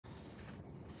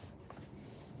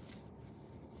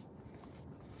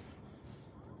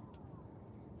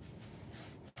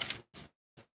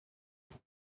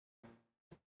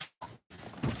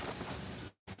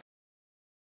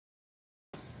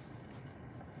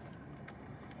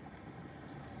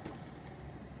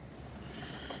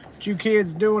What you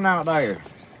kids doing out there?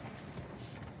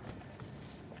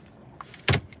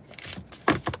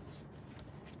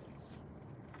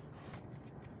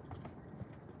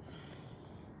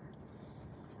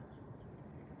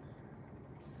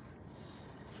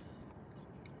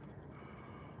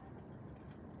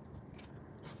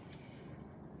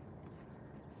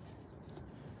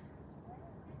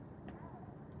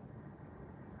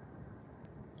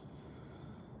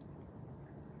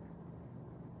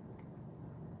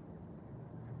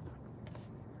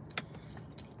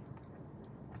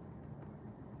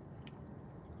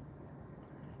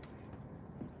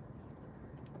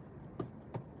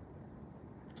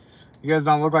 You guys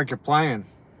don't look like you're playing.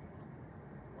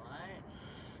 What?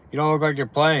 You don't look like you're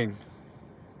playing.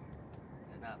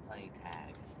 They're not playing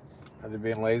tag. Are they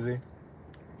being lazy?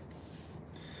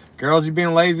 Girls, you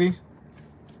being lazy?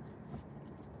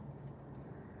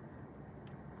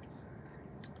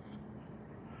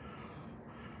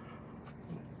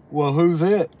 Well, who's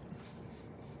it?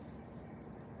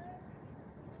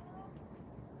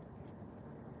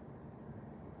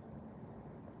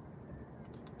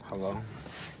 Hello?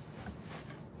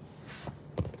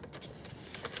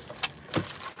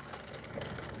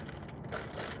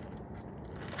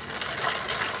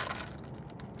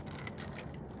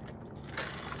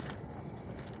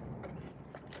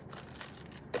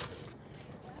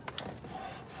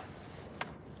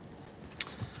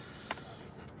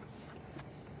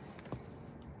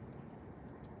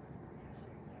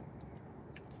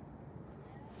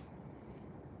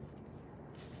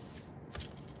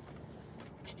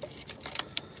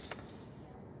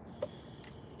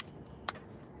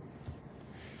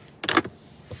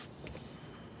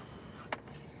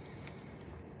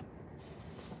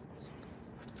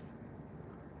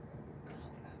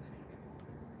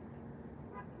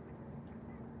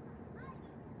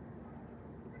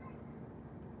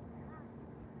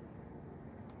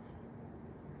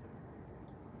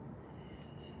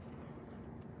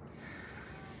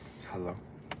 Hello?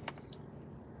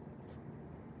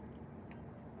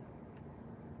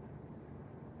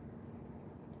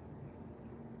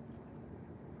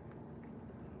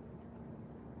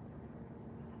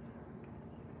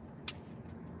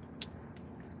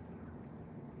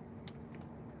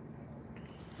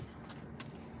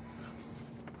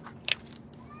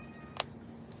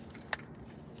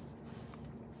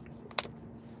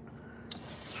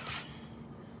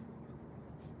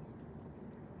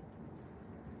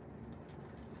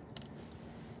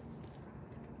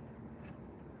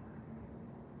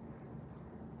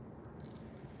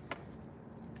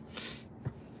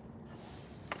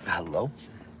 Hello?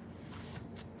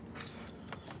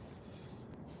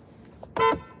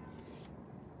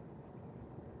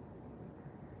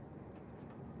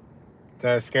 Did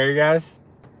I scare you guys?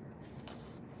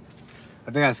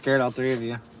 I think I scared all three of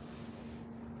you.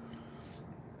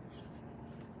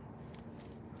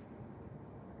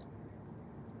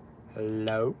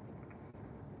 Hello?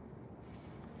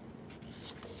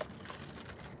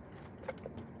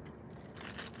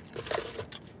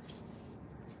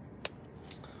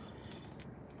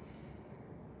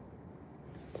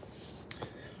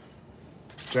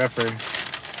 Jeffrey, you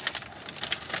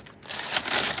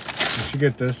should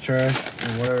get this trash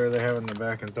and whatever they have in the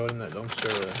back and throw it in that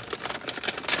dumpster there.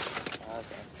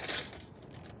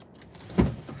 Okay.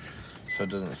 So it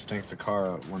doesn't stink the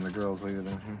car up when the girls leave it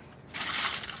in here.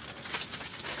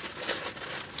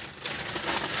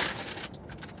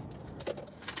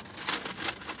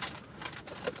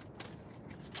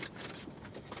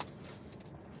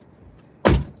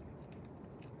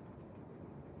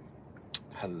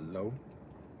 Hello?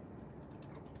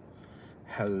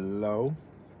 Hello?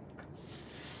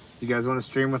 You guys want to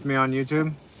stream with me on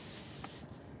YouTube?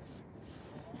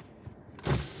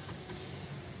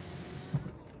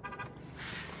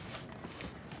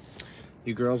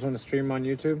 You girls want to stream on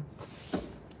YouTube?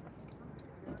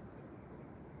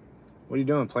 What are you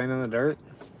doing, playing in the dirt?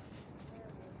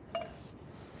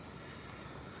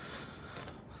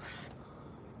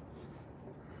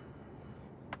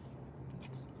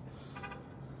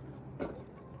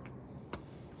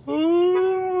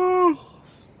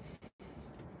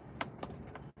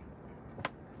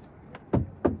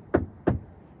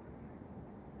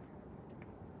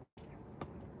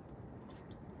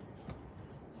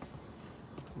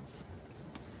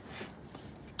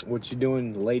 What you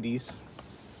doing, ladies?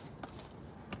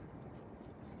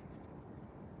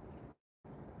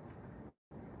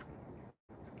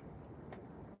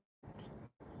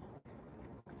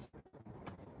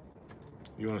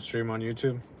 You want to stream on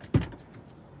YouTube?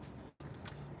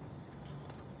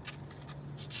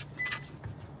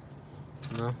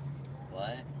 No?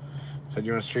 What? Said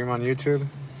you want to stream on YouTube?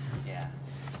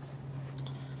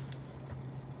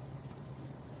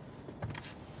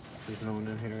 There's no one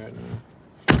in here right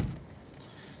now.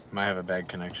 Might have a bad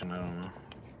connection, I don't know.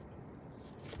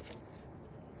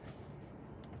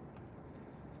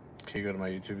 Can you go to my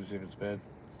YouTube and see if it's bad?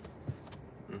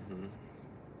 Mm-hmm.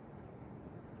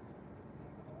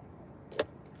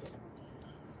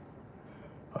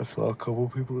 I saw a couple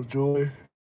people join.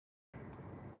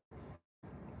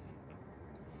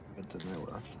 But then they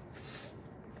left.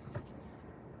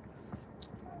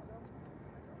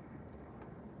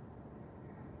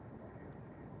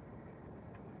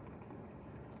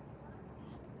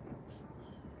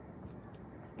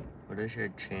 What is your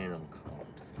channel called?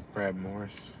 Brad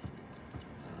Morris.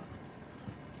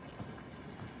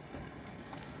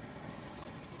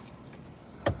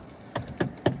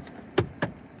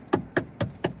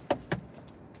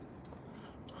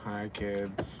 Hi,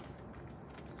 kids.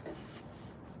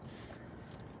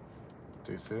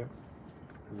 Do you see it?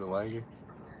 Is it laggy?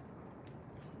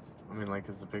 I mean, like,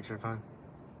 is the picture fine?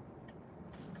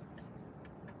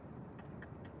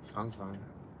 Sounds fine.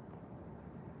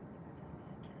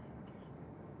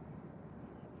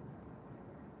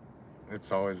 It's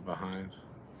always behind.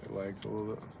 It lags a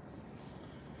little bit.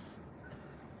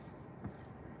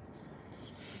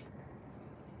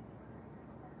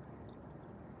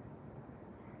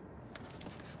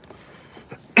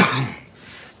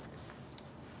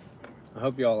 I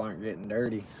hope y'all aren't getting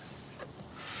dirty.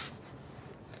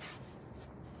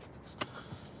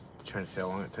 Trying to see how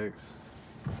long it takes.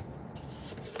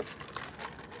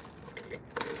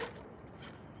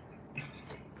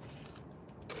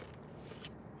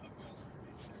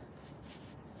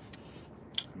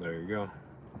 There you go.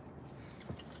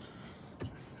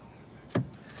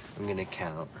 I'm gonna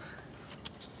count.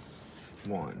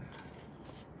 1.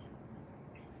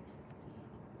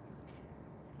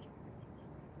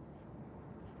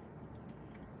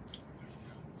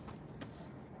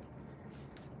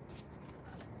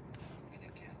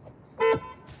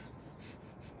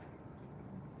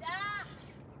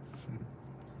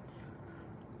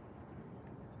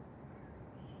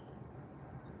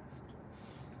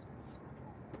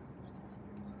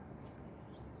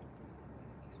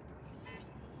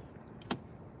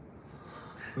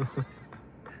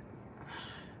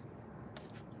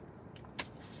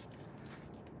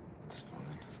 It's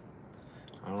funny.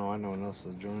 I don't know why no one else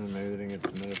is joining. Maybe they didn't get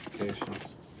the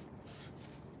notifications.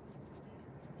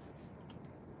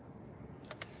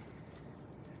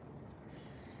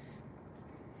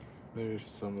 There's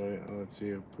somebody. Oh, it's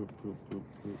you. Poop, poop, poop,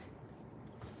 poop.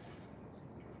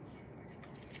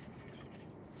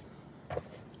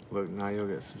 Look, now you'll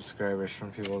get subscribers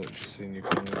from people that just seen you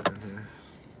come in here.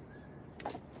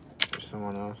 There's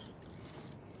someone else.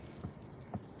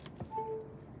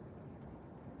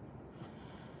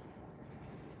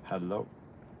 Hello.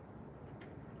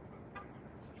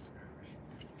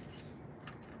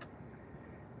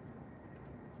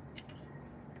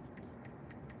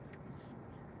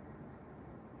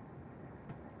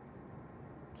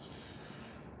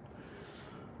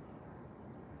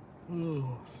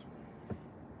 Oh.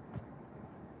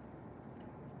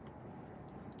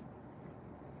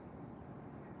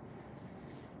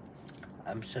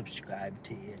 I'm subscribed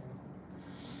to you.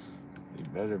 You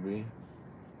better be.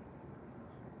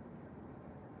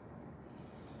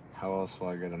 How else will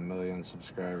I get 1 million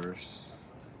subscribers?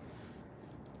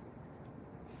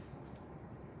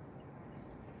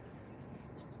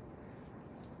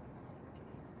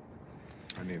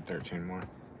 I need 13 more.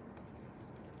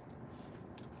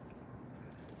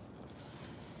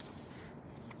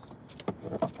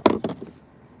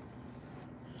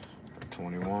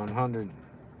 2,100.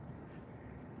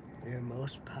 Your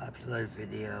most popular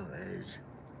video is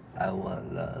I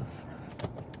Want Love.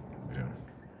 Yeah.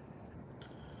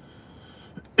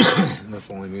 That's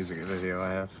the only music video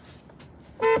I have.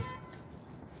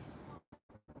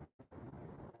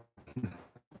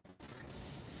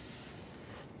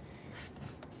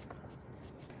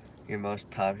 Your most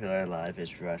popular live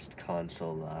is Rust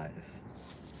Console Live.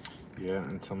 Yeah,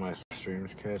 until my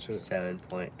streams catch it.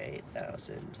 7.8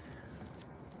 thousand.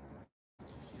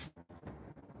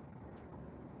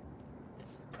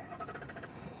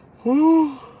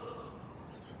 Whew.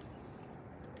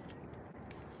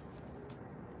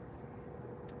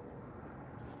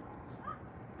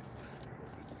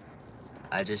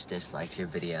 I just disliked your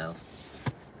video.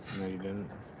 No, you didn't.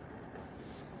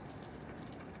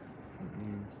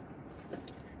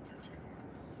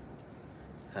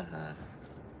 Haha.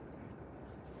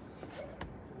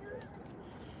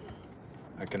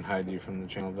 I can hide you from the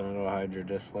channel, then it'll hide your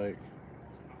dislike.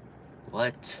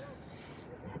 What?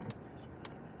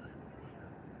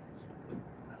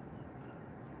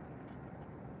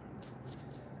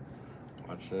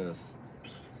 Watch this.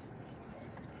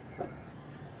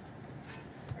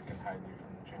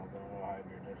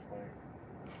 your dislike.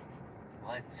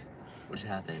 What? What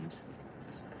happened?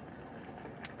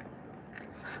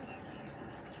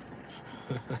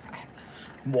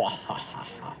 Mwahaha.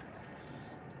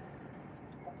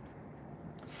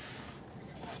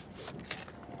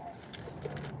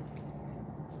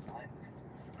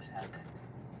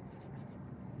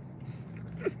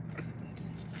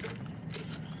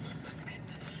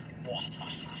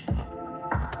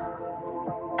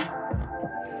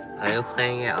 Are you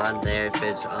playing it on there if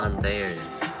it's on there?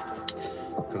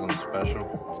 Because I'm special.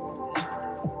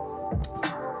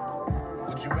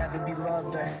 Would you rather be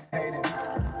loved or hated?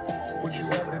 Would you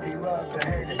rather be loved or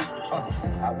hated?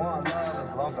 I want love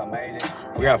as long as I made it.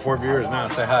 We got 4 viewers now.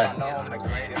 Say I hi. know I'm the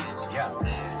greatest. Yeah.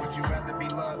 Would you rather be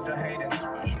loved or hated?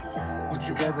 Would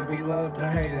you rather be loved or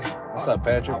hated? What's up,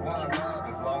 Patrick? I want love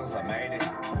as long as I made it.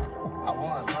 I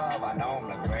want love. I know I'm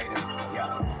the greatest.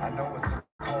 Yeah. I know it's a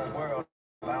cold world.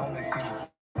 I only see the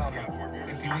summer.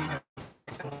 If you need it,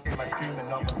 get my streaming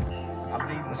numbers. I'm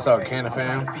leading What's the up, way. Canna I'm trying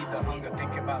fam? to feed the hunger.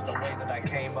 Think about the way that I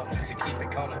came up just to keep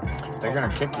it coming. They're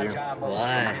gonna kick you.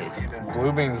 Why?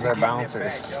 Blue beans, they're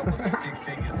bouncers.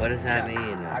 What does that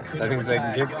mean? That means they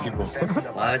can kick people.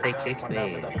 Why would they kick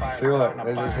me? See what?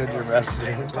 They just hid your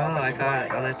messages. Oh, I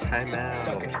got on a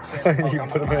timeout. You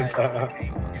put them in timeout.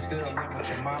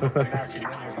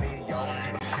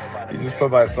 You just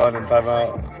put my son in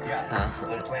timeout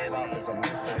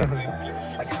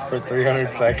for 300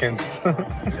 seconds.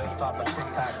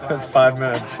 That's 5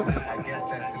 minutes.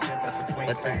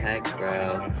 What the heck,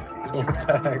 bro? What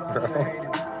the heck, bro?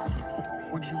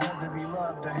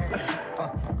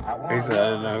 He said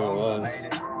I didn't know who it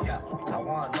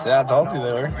was. See, I told you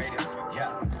they were.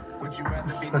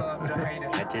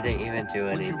 I didn't even do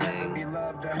anything.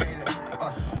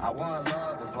 I want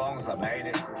love as long as I made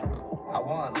it. I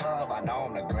want love, I know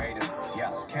I'm the greatest.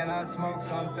 Yeah, can I smoke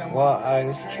something? What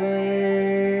ice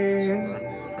cream?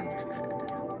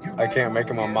 I can't make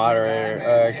him a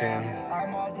moderator. I can.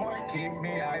 I'm on point, keep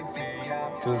me icy, yeah.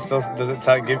 Does it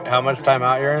tell give how much time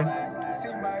out you're in?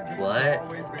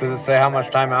 What? Does it say how much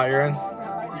time out you're in?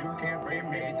 You can't bring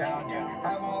me down, yeah.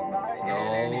 I won't lie, No.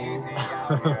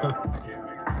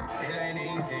 it ain't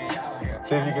easy out here.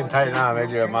 See if you can tighten out. I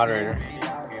made you a moderator.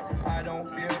 I don't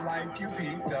feel like you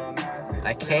peeped the message.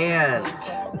 I can't.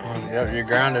 Yep, you're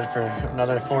grounded for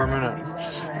another 4 minutes.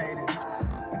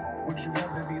 Would you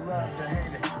rather be loved or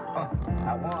hated?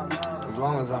 I want love As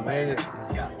long as I made it.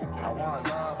 yeah. I want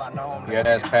love, I know I'm You gotta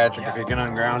ask Patrick if he can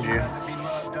unground you. be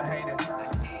loved or hated.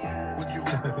 Would you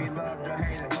rather be loved or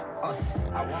hated?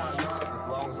 I want love as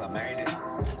long as I made it.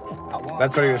 I want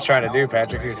That's what he was trying to do,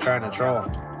 Patrick. He was trying to troll.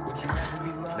 Would you rather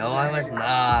be loved? No, I was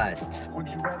not. Would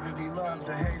you rather be loved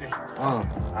or hated? Oh.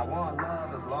 I want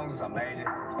love as long as I made it.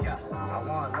 Yeah. I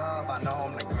want love, I know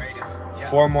I'm the greatest. Yeah.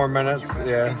 4 more minutes.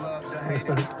 Yeah. Loved or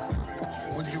hated?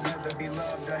 Would you rather be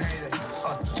loved or hated?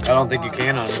 I don't think you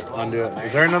can undo it.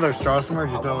 Is there another straw somewhere?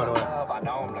 Did you throw it away? Love, I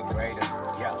know I'm the greatest.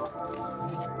 Yeah.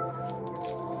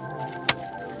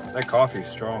 That coffee's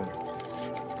strong.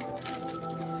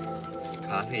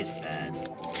 Coffee is bad.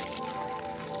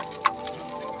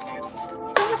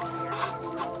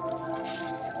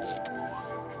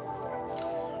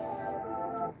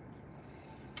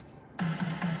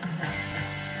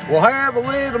 We'll have a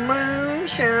little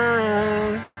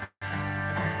moonshine.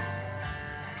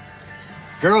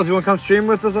 Girls, you want to come stream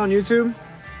with us on YouTube?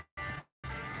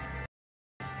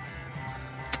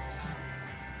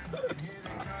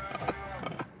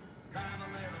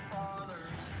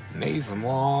 Need some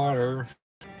water.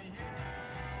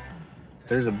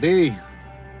 There's a bee.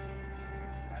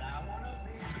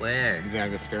 Where? You think I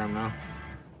can scare him now?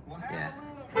 Yeah.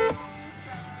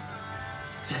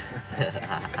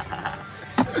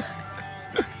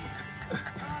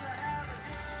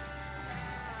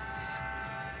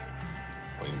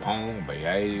 We won't be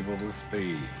able to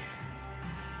speak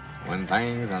when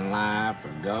things in life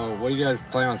go. What do you guys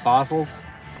play on fossils?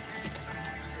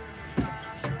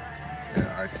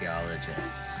 They're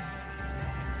archaeologists.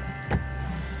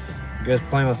 You guys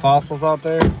playing with fossils out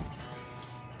there?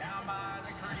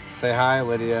 Say hi,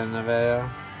 Lydia and Nevaeh.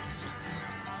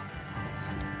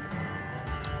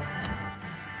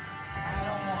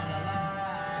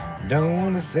 Don't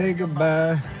want to say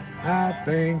goodbye. I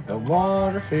think the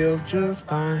water feels just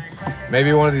fine.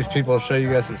 Maybe one of these people will show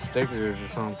you guys some stickers or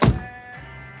something.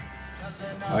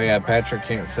 Oh yeah, Patrick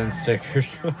can't send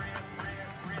stickers.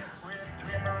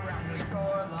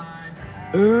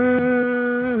 Ooh.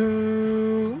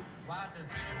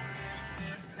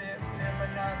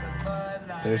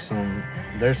 There's some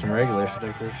regular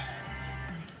stickers.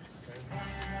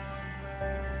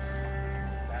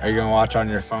 Are you gonna watch on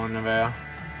your phone, Nevaeh?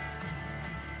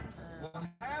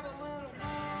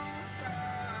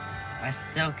 I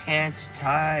still can't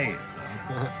type.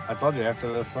 I told you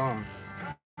after this song.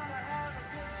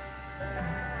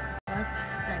 What's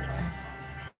the name?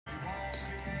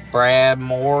 Brad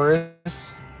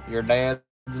Morris, your dad's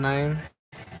name.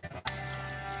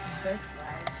 Big live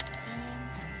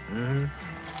Mm-hmm.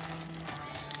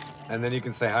 And then you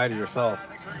can say hi to yourself.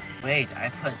 Wait, I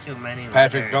put too many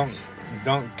Patrick, letters.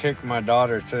 don't kick my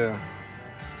daughter too.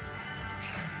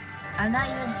 I'm not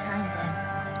even signed in.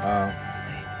 Oh.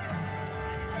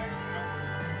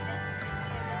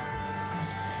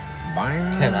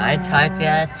 Bang. Can I type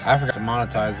yet? I forgot to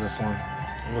monetize this one.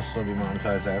 It will still be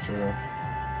monetized after though.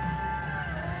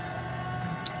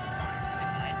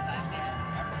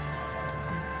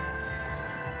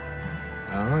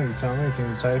 I don't know, you tell me, can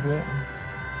you type it?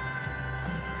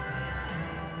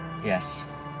 Yes.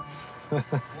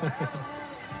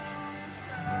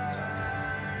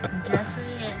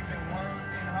 Jeffrey,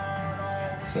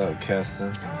 So,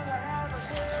 Keston.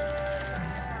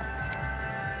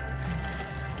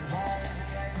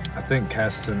 I think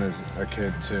Keston is a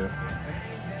kid too.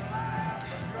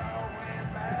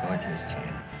 I'm going to his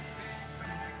channel.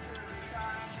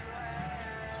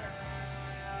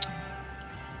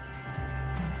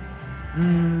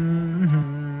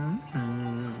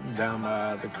 Down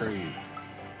by the creek.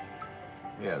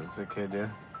 Yeah, that's a kid, yeah.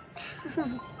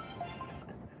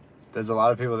 There's a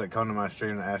lot of people that come to my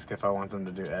stream and ask if I want them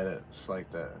to do edits like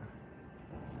that.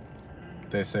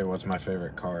 They say, what's my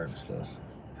favorite car and stuff.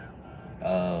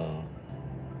 Oh.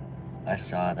 I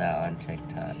saw that on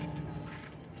TikTok.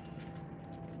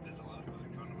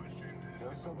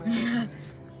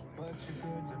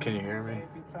 Can you hear me?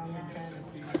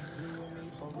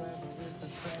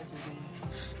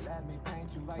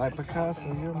 Like Picasso,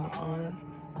 you're my art.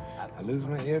 I lose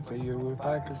my ear for you if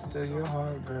I could steal your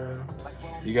heart, girl.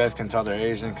 You guys can tell they're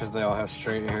Asian because they all have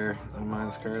straight hair. And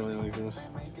mine's curly like this.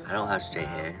 I don't have straight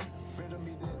hair.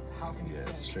 Yeah,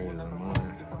 it's straighter than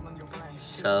mine.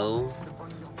 So?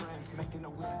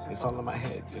 It's all in my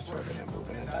head, just swerving and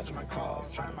moving and dodging my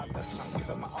calls. Trying my best and I'm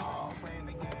giving my all.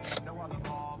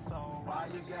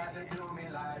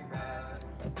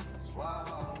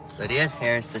 Lydia's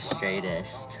hair is the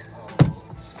straightest.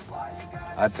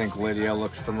 I think Lydia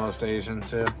looks the most Asian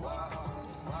too.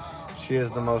 She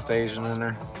is the most Asian in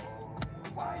her.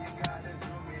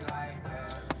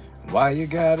 Why you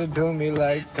gotta do me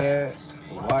like that?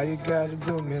 Why you gotta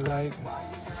do me like?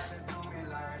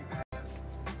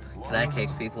 Can I kick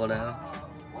people now?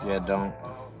 Yeah, don't.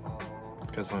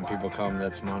 Because when people come,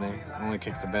 that's money. Only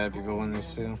kick the bad people when they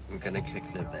steal. I'm gonna kick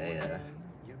Nevaeh.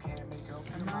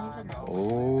 I'm not even.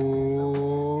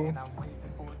 Oh.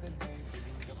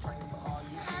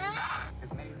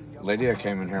 Lydia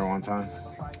came in here one time.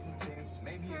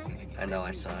 I know,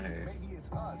 I saw her.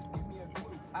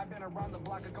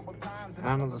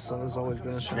 I know the sun is always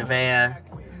gonna shine. Nevaeh,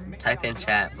 type in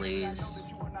chat, please.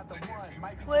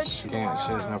 Which She can't.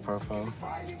 She has no profile.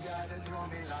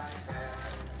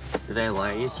 Nevaeh,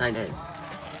 why are you signed in?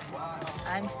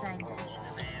 I'm signed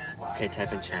in. Okay,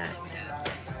 type in chat.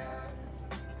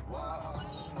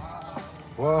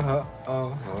 Whoa,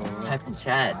 oh. Type in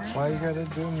chat. Why you gotta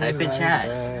do me Type in like chat.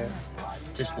 that?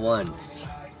 Just once.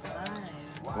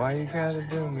 Why you gotta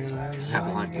do me like Because I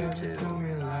that? want Why you gotta to. do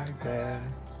me like that?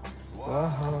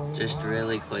 Whoa. Just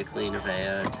really quickly,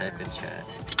 Nevaeh, type in chat.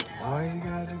 Why you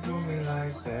gotta do me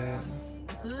like that?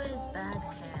 Who is Bad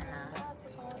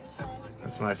Hannah?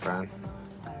 That's my friend.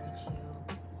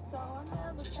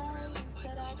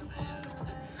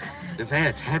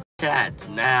 Nevaeh, type chat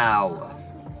now.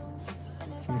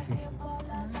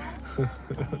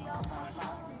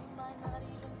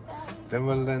 Then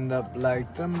we'll end up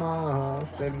like them all.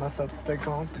 Stayed myself to stay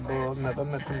comfortable. Never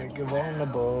meant to make you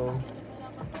vulnerable.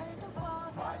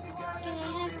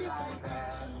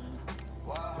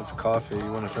 It's coffee.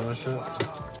 You want to finish it?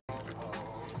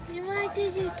 Why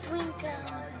did you twinkle?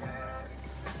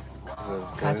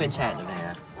 Type in chat,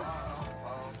 Nevaeh.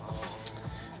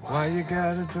 Why you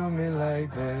gotta do me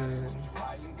like that?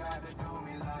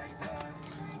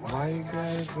 Why you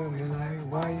gotta do me like?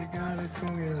 Why you gotta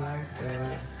do me like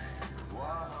that?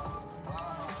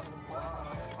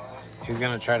 He's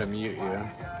gonna try to mute you.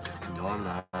 No, I'm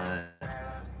not.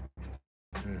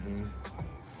 Mm-hmm.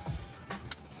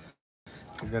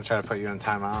 He's gonna try to put you in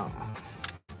timeout.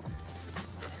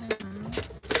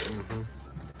 Mm-hmm.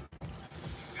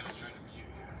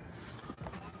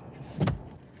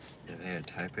 Nevaeh,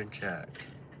 type in chat.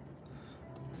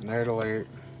 Nerd alert.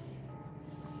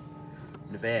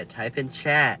 Nevaeh, type in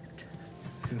chat.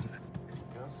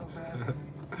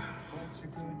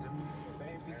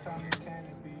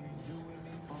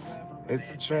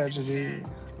 It's a tragedy.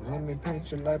 Let me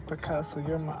paint you like Picasso,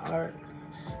 you're my art.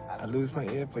 I'd lose my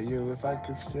ear for you if I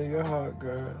could steal your heart,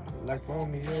 girl. Like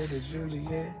Romeo to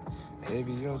Juliet.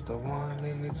 Baby, you're the one,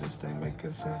 and it just ain't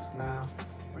making sense now.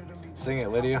 Sing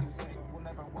it, Lydia.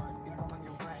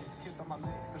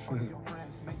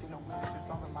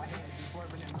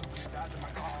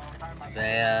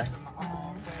 Vea,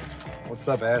 What's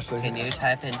up, Ashley? can you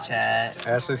type in chat?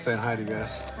 Ashley's saying hi to you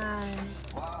guys. Hi.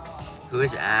 Who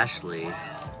is Ashley?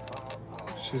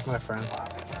 She's my friend.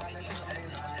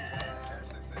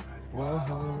 Whoa,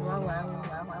 whoa,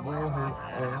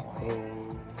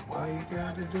 oh. Why you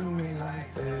gotta do me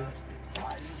like that?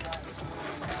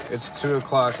 It's 2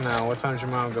 o'clock now. What time's your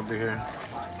mom gonna be here?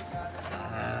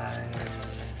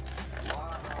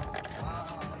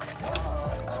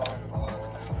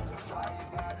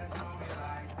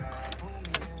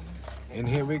 And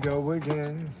here we go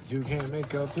again. You can't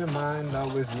make up your mind.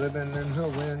 Always living in the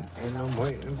wind. And I'm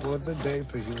waiting for the day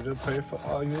for you to pray for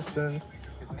all your sins.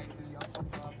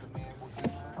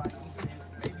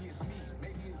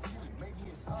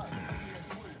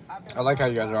 I like how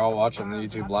you guys are all watching the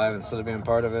YouTube live instead of being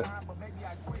part of it.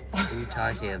 What are you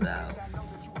talking about?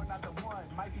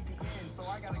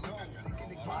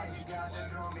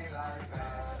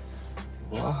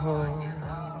 Whoa,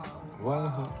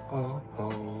 whoa, oh,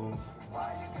 oh.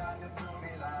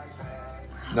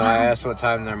 No, I asked what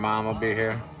time their mom will be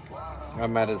here.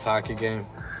 I'm at his hockey game.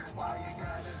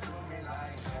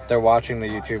 They're watching the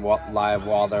YouTube live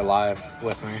while they're live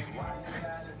with me.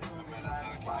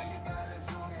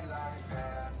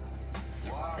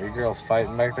 Are you girls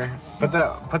fighting back there? Put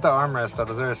the armrest up.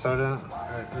 Is there a soda in it?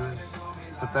 Alright,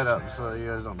 put that up so you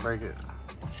guys don't break it.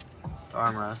 The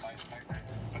armrest.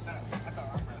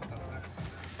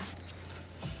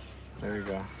 There you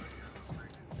go.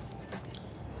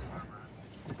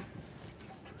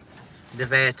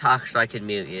 Devea, talk so I can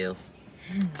mute you.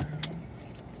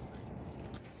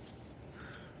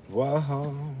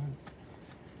 Whoa.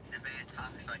 Devea,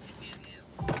 talk so I can mute you.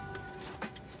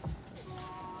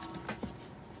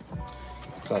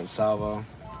 What's up, Salvo?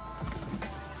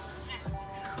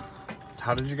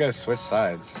 How did you guys switch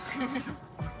sides?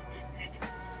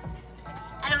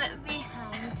 I went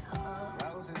behind her.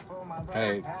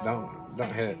 Hey, don't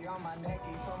hit.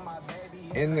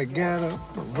 In the ghetto,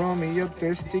 roll me up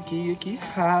that sticky icky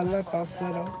high like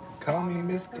falsetto. Call me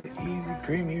Mr. Easy,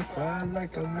 creamy fried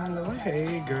like a mellow.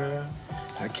 Hey girl,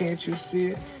 now can't you see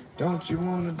it? Don't you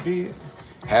wanna be it?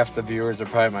 Half the viewers are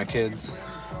probably my kids.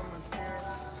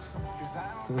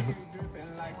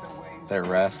 They're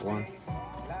wrestling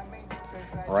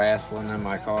in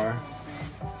my car.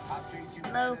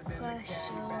 Low pressure.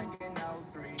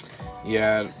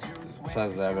 Yeah, it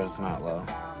says that, but it's not low.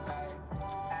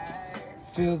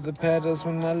 Feel the pedals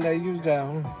when I lay you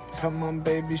down. Come on,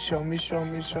 baby, show me, show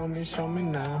me, show me, show me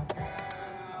now.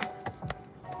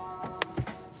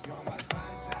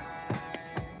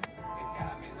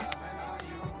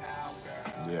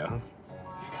 Yeah.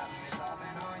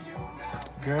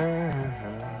 Girl.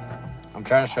 I'm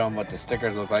trying to show them what the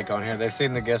stickers look like on here. They've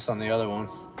seen the gifts on the other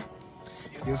ones.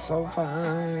 You're so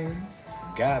fine.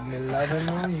 Got me loving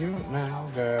on you now,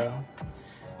 girl.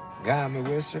 Got me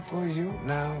wishing for you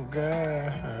now,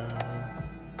 girl.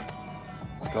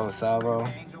 Let's go, Salvo.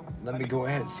 Let me go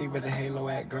ahead and see where the halo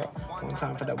at, girl. One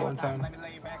time for that one time.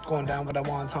 Going down with that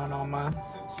wonton on mine.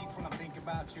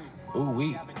 Ooh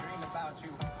wee.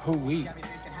 Ooh wee.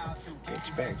 Get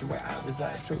you back to where I was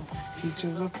at too.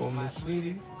 Peaches are for me,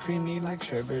 sweetie. Creamy like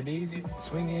sherbet, easy.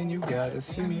 Swinging, you gotta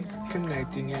see me.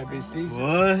 Connecting every season.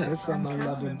 What? It's summer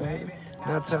loving, baby.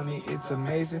 Now tell me it's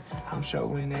amazing. I'm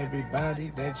showing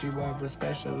everybody that you are a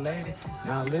special lady.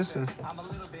 Now listen.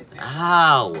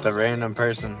 Ow! The random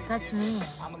person. That's me.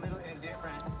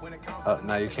 Oh,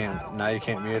 now you can't. Now you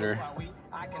can't mute her.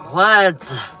 What?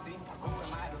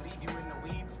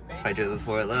 If I do it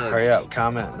before it loads. Hurry up.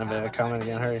 Comment. Comment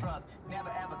again. Hurry.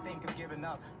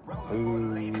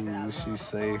 Ooh, she's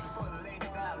safe.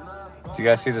 Do you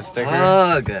guys see the sticker?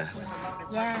 Hug!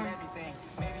 Yeah.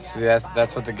 See,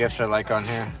 that's what the gifts are like on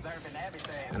here.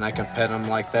 And I can pet them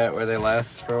like that where they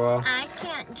last for a while. I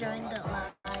can't join the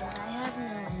live. I have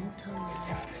no internet.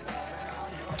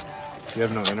 You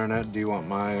have no internet? Do you want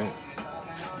my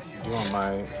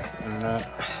internet?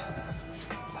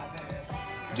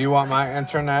 Do you want my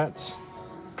internet?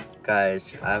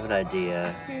 Guys, I have an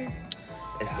idea.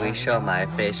 If we show my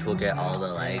face, we'll get all the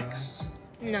likes.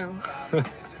 No. They'll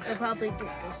probably get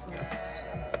dislikes.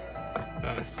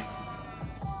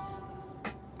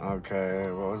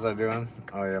 Okay, what was I doing?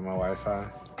 Oh yeah, my Wi-Fi.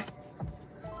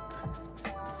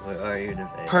 Where are you,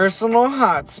 Devea? Personal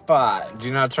hotspot. Do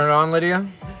you not turn it on, Lydia?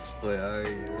 Where are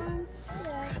you?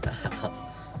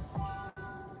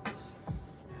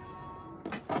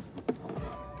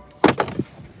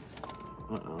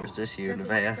 is this you, Look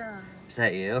at Nevaeh? stuff. Is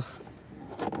that you?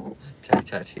 Did I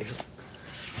touch you?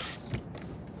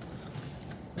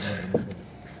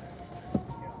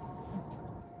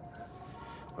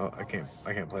 Oh, I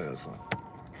can't play this one.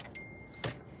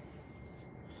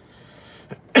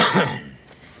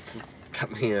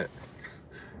 Cut me it.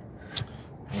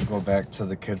 We'll go back to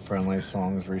the kid-friendly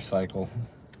songs, recycle.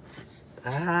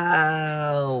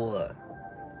 Ow!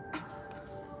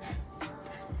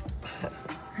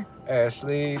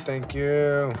 Ashley, thank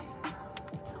you.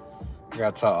 I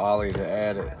gotta tell Ollie to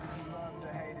add it.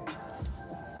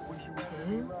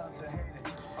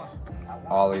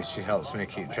 Ollie, she helps me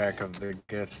keep track of the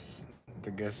gifts,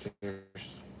 the gifters.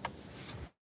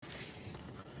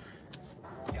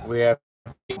 We have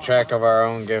to keep track of our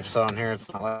own gifts on here.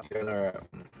 It's not like the other app.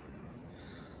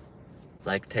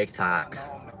 Like TikTok.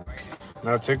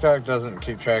 No, TikTok doesn't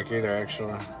keep track either,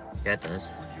 actually. Yeah, it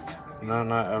does. No,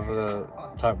 not of the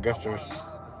top gifters.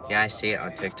 Yeah, I see it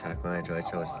on TikTok when I join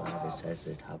Source Live. It says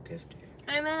the top gifter.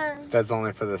 I'm in. That's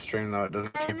only for the stream, though. It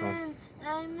doesn't I'm keep them. in.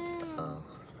 I'm in. Oh.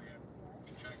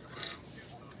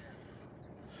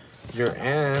 You're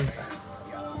in.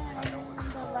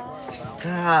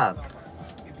 Stop!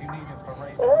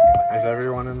 Is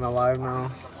everyone in the live now?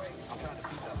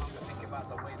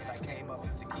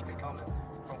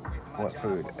 What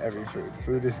food? Every food.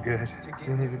 Food is good.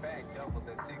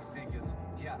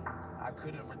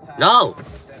 No!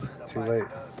 Too late.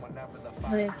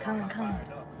 Wait, come.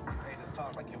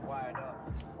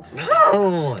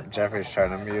 No! Jeffrey's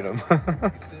trying to mute him.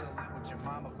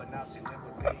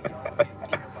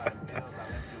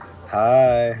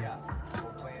 Hi.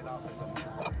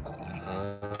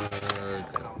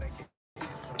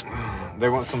 They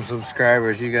want some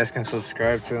subscribers. You guys can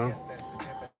subscribe to them.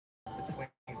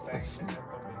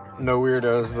 No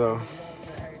weirdos, though.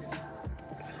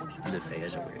 The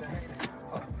figures are weird.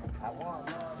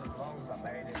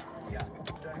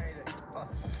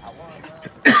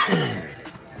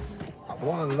 I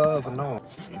want love and all.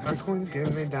 My queens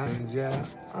give me diamonds, yeah.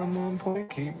 I'm on point,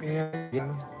 keep me on,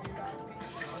 yeah.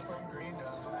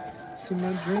 See,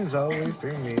 my dreams always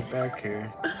bring me back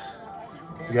here.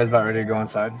 You guys about ready to go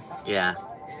inside? Yeah.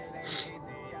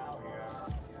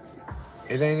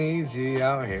 It ain't easy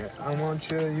out here. I'm on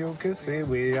chill, you can see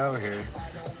we out here.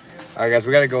 Alright guys,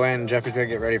 we gotta go in. Jeffrey's gotta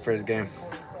get ready for his game.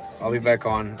 I'll be back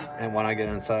on and when I get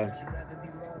inside.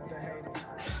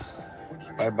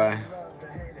 Bye bye.